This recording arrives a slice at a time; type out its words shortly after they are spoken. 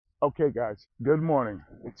Okay, guys, good morning.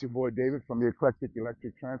 It's your boy David from the Eclectic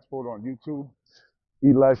Electric Transport on YouTube,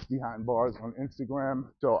 E-Life Behind Bars on Instagram.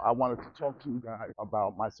 So I wanted to talk to you guys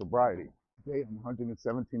about my sobriety. Today I'm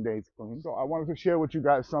 117 days clean. So I wanted to share with you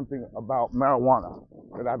guys something about marijuana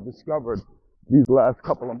that I've discovered these last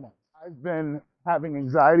couple of months. I've been having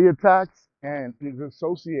anxiety attacks and it is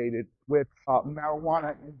associated with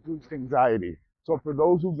marijuana-induced anxiety. So for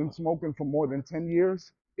those who've been smoking for more than 10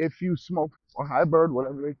 years, if you smoke a high bird,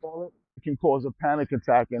 whatever they call it, it can cause a panic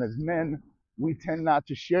attack. And as men, we tend not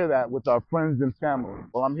to share that with our friends and family.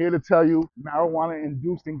 Well, I'm here to tell you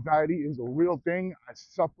marijuana-induced anxiety is a real thing. I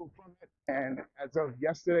suffer from it. And as of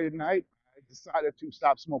yesterday night, I decided to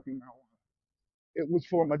stop smoking marijuana. It was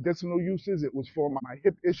for medicinal uses. It was for my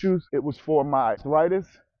hip issues. It was for my arthritis.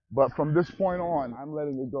 But from this point on, I'm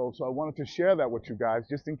letting it go. So I wanted to share that with you guys,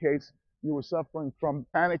 just in case you were suffering from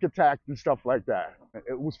panic attacks and stuff like that.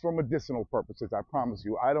 It was for medicinal purposes, I promise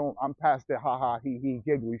you. I'm past that ha-ha, he-he,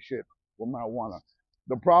 giggly shit with marijuana.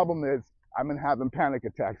 The problem is I've been having panic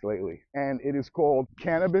attacks lately, and it is called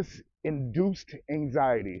cannabis-induced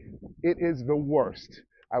anxiety. It is the worst.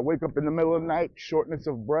 I wake up in the middle of the night, shortness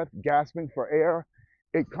of breath, gasping for air.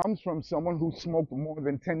 It comes from someone who smoked more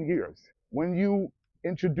than 10 years. When you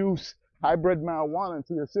introduce hybrid marijuana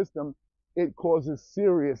into your system, it causes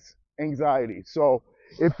serious anxiety. So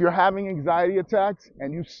if you're having anxiety attacks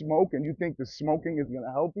and you smoke and you think the smoking is going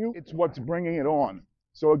to help you, it's what's bringing it on.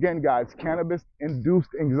 So again, guys, cannabis-induced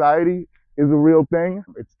anxiety is a real thing.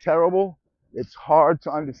 It's terrible. It's hard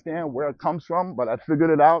to understand where it comes from, but I figured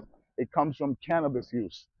it out. It comes from cannabis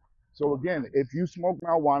use. So again, if you smoke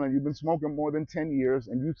marijuana, you've been smoking more than 10 years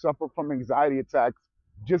and you suffer from anxiety attacks,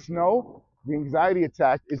 just know the anxiety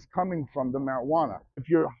attack is coming from the marijuana. If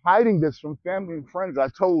you're hiding this from family and friends, I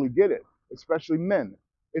totally get it, especially men.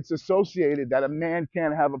 It's associated that a man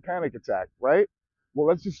can't have a panic attack, right? Well,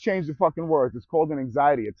 let's just change the fucking words. It's called an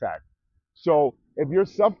anxiety attack. So if you're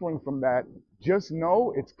suffering from that, just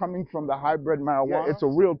know it's coming from the hybrid marijuana. Yeah, it's a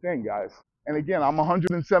real thing, guys. And again, I'm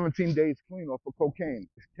 117 days clean off of cocaine.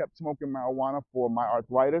 Kept smoking marijuana for my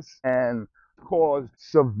arthritis and caused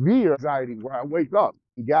severe anxiety where I wake up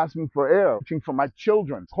gasping for air, reaching for my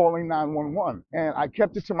children, calling 911. And I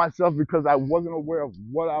kept it to myself because I wasn't aware of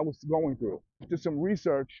what I was going through. After some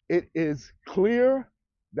research, it is clear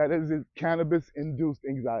that it is cannabis-induced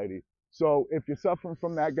anxiety. So if you're suffering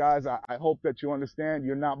from that, guys, I hope that you understand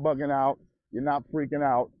you're not bugging out, you're not freaking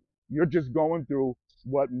out. You're just going through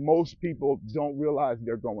what most people don't realize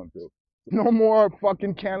they're going through. No more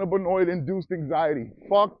fucking cannabinoid-induced anxiety.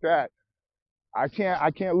 Fuck that. I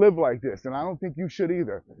can't live like this, and I don't think you should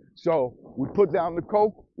either. So we put down the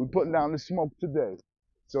coke, we putting down the smoke today.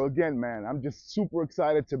 So again, man, I'm just super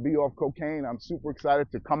excited to be off cocaine. I'm super excited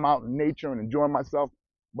to come out in nature and enjoy myself.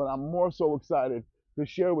 But I'm more so excited to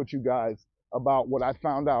share with you guys about what I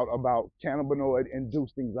found out about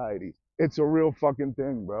cannabinoid-induced anxiety. It's a real fucking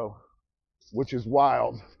thing, bro, which is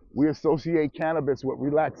wild. We associate cannabis with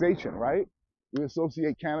relaxation, right? We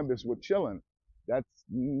associate cannabis with chilling. That's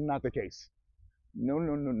not the case. No,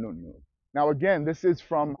 no, no, no, no. Now, again, this is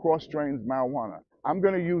from cross-strains marijuana. I'm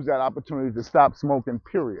going to use that opportunity to stop smoking,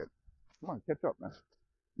 period. Come on, catch up, man.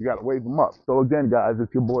 You got to wave them up. So again, guys,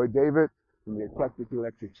 it's your boy David from the Eclectic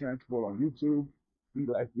Electric Transport on YouTube,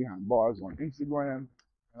 E-Life Behind Bars on Instagram,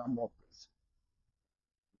 and I'm off this.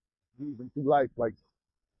 Moving through life like,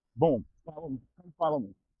 boom, follow me, come follow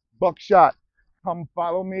me. Buckshot, come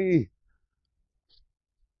follow me.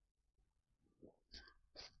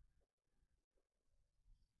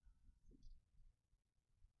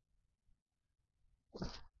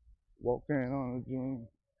 Walking on a dream.